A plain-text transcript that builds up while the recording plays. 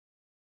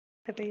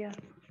Tapaya.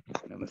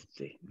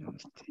 Namaste.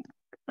 Namaste.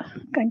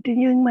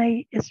 Continuing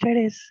my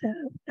yesterday's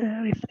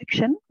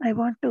reflection, I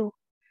want to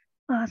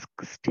ask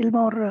still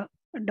more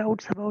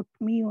doubts about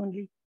me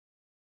only.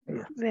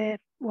 Yes.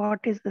 What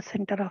is the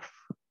center of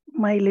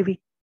my living?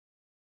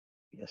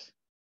 Yes.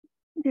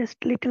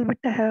 Just little bit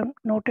I have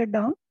noted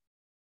down.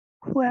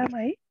 Who am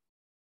I?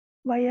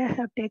 Why I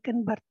have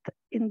taken birth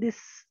in these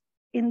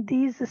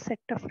set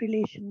of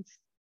relations?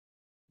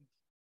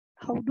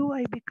 How do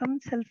I become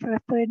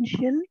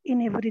self-referential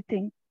in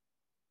everything?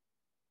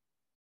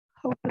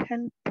 How to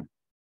help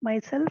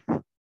myself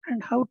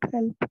and how to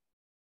help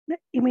the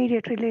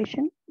immediate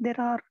relation. There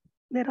are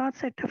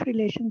set of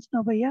relations,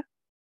 Navaya,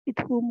 with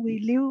whom we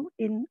live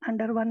in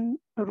under one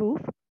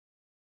roof.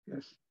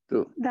 Yes.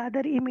 True. The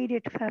other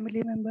immediate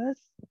family members,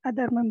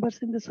 other members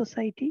in the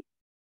society.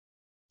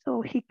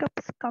 So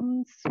hiccups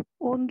comes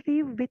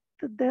only with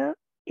the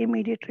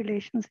immediate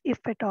relations, if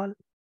at all.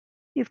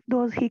 If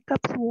those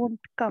hiccups won't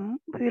come,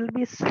 we will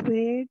be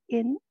swayed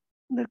in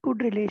the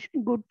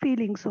good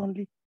feelings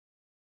only.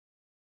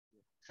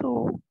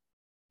 So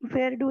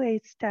where do I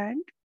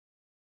stand?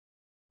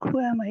 Who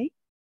am I?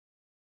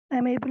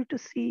 I'm able to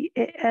see,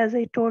 as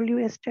I told you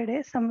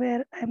yesterday,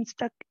 somewhere I'm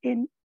stuck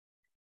in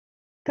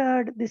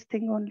third this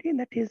thing only,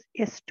 that is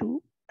S2.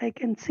 I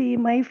can see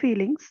my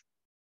feelings.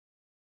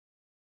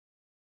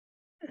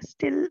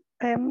 Still,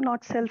 I am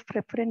not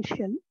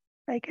self-referential.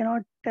 I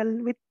cannot tell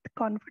with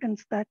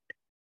confidence that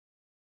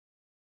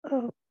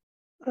uh,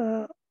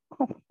 uh,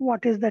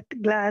 what is that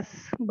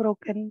glass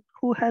broken,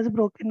 who has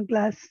broken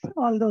glass,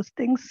 all those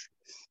things.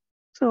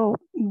 So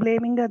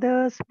blaming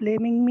others,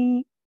 blaming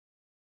me.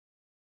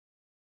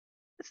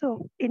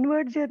 So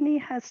inward journey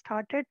has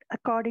started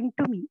according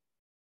to me.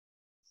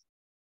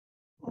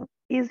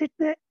 Is it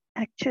the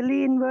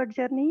actually inward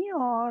journey,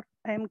 or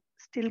I'm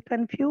still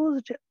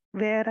confused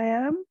where I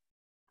am,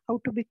 how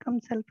to become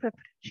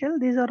self-referential?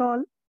 These are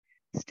all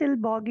still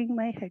bogging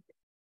my head.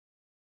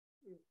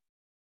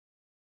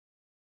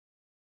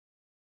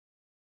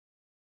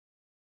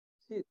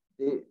 See,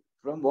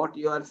 from what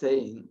you are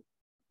saying,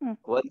 Mm.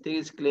 one thing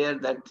is clear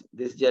that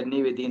this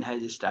journey within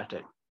has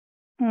started.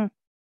 Mm.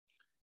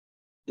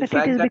 The But it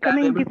fact is that I am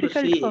becoming able to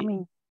difficult for see,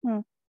 me.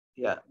 Mm.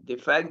 the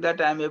fact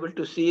that I am able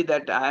to see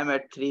that I am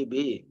at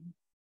 3B,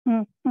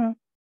 Mm. Mm.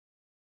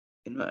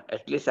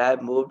 at least I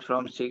have moved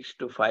from 6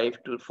 to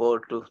 5 to 4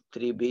 to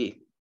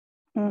 3B.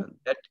 Mm.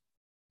 That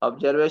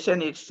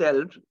observation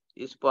itself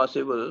is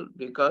possible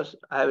because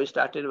I have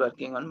started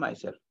working on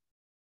myself.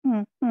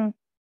 Mm. Mm.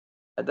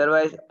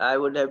 Otherwise, I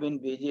would have been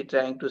busy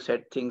trying to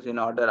set things in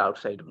order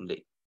outside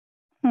only.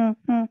 Mm.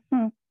 Mm.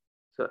 Mm.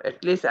 So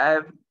at least I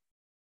have,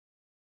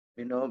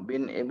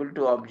 been able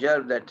to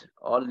observe that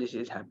all this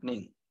is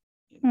happening.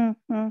 Mm.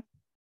 Mm.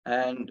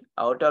 And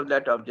out of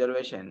that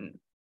observation,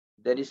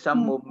 there is some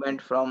Mm.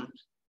 movement from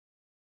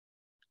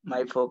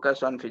my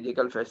focus on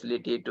physical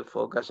facility to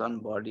focus on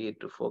body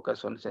to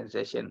focus on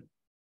sensation.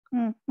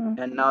 Mm. Mm.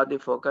 And now the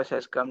focus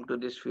has come to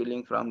this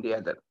feeling from the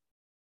other.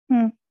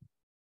 Mm.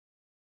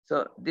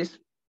 So this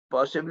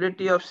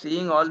possibility of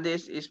seeing all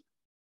this is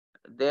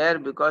there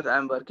because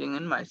I'm working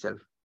in myself.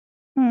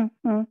 Mm.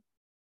 Mm.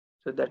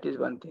 So that is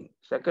one thing.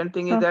 Second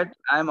thing is Okay. that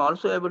I'm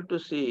also able to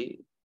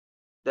see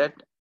that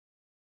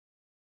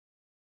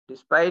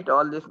despite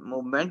all this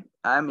movement,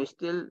 I'm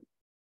still,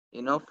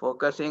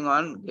 focusing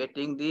on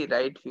getting the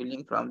right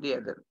feeling from the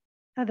other.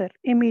 Other,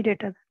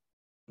 immediate other.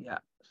 Yeah.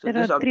 So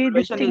There are this three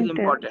observation is distinct.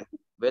 important.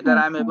 Whether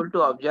Mm. I'm Mm. able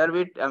to observe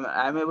it,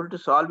 I'm able to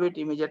solve it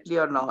immediately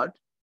or not,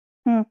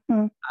 Mm.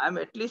 Mm. I'm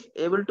at least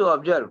able to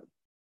observe.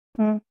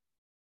 Mm.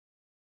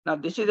 Now,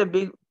 this is a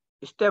big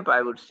step,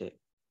 I would say,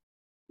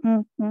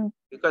 Mm. Mm.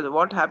 because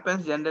what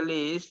happens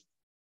generally is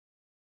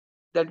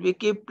that we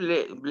keep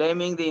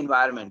blaming the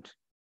environment,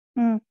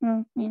 Mm. Mm.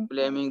 keep Mm.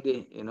 blaming the,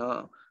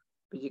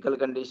 physical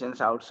conditions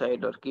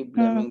outside, or keep Mm.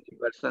 blaming the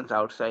persons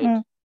outside.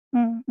 Mm.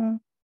 Mm. Mm.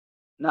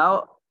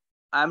 Now,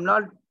 I'm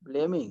not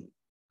blaming.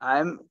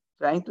 I'm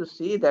trying to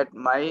see that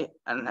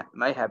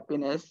my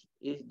happiness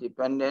is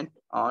dependent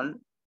on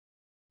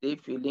the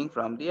feeling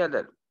from the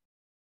other.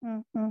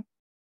 Mm. Mm.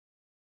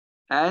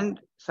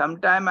 And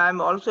sometime I'm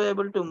also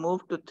able to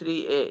move to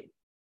 3A,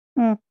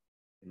 Mm.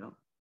 you know,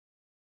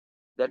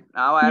 that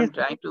now Yes. I'm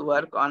trying to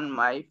work on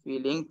my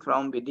feeling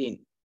from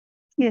within.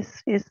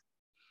 Yes. Yes.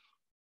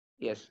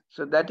 Yes,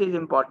 so that is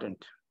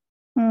important.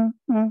 Mm.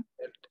 Mm.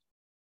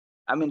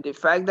 I mean, the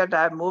fact that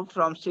I have moved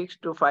from 6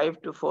 to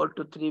 5 to 4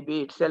 to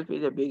 3B itself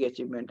is a big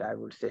achievement, I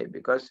would say,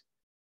 because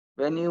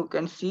when you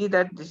can see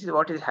that this is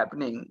what is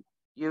happening,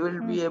 you will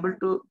Mm. be able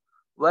to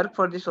work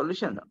for the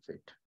solution of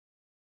it.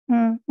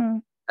 Mm. Mm.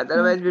 Mm.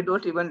 Otherwise, we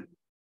don't even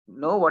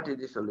know what is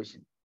the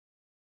solution.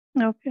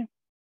 Okay.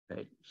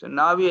 Right. So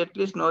now we at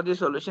least know the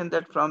solution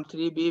that from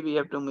 3B we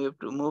have to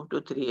move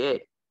to 3A,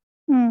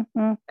 Mm.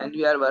 Mm. and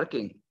we are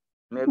working.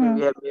 Maybe we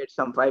Mm. have made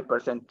some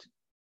 5%,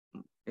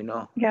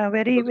 Yeah.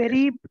 Very, progress.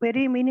 very,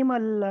 very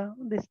minimal.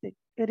 This thing.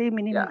 Very Yeah,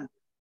 minimal.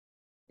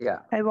 yeah.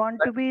 I want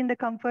But to be in the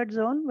comfort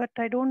zone, but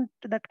I don't.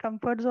 That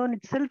comfort zone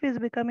itself is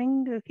becoming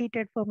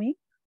heated for me.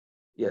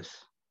 yes.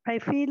 I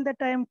feel that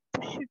I am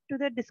pushed to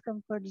the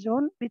discomfort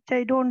zone, which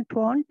I don't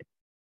want.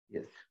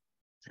 Yes.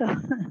 So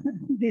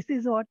this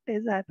is what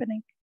is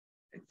happening.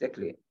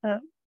 Exactly. Uh,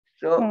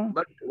 So, mm,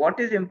 but what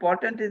is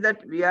important is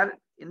that we are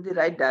in the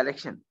right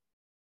direction.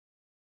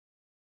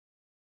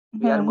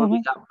 We are moving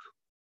mhm, up,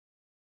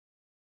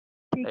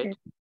 ठीक है. right?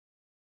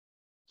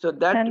 So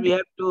that And we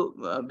have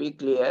to be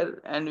clear,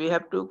 and we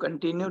have to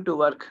continue to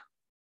work.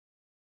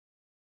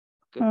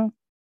 Okay. mm,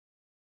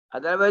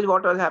 Otherwise,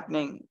 what was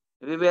happening?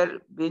 We were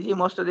busy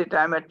most of the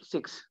time at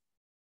 6,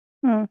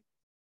 mm.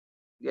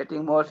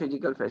 getting more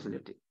physical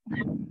facility,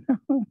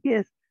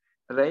 Yes,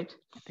 right?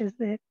 it is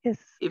there. Yes.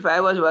 If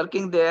I was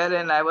working there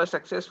and I was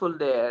successful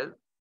there,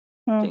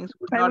 Mm. things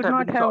would I not would have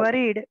not been have solved.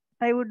 worried.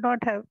 I would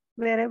not have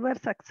wherever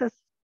success,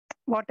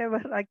 whatever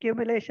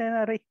accumulation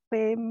or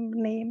fame,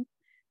 name,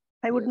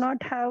 I would Yes,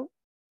 not have.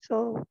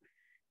 So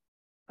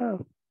uh,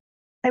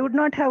 I would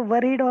not have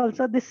worried.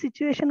 Also, this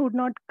situation would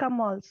not come.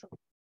 Also.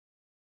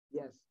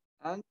 yes.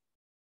 And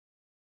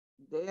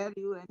there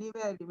you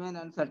anyway remain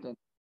uncertain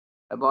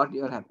about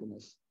your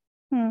happiness.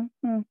 Mm,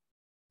 mm,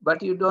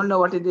 But you don't know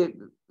what is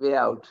the way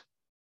out.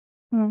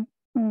 mm,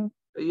 mm,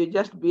 So you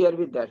just bear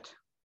with that.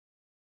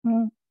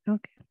 mm.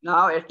 Okay.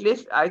 Now at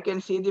least I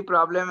can see the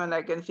problem and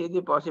I can see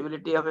the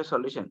possibility of a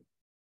solution,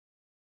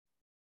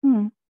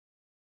 Mm,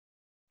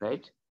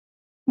 right?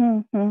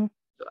 mm, mm.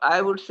 So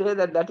I would say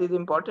that that is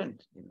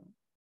important.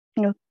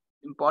 Yeah.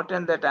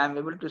 Important that I am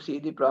able to see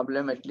the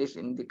problem at least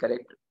in the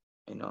correct,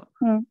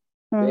 Mm,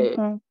 mm, way,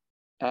 mm,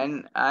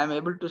 and I am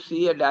able to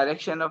see a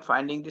direction of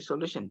finding the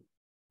solution,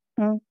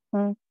 mm,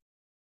 mm.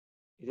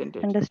 isn't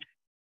it? Understood.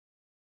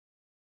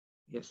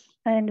 Yes.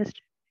 I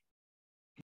understand.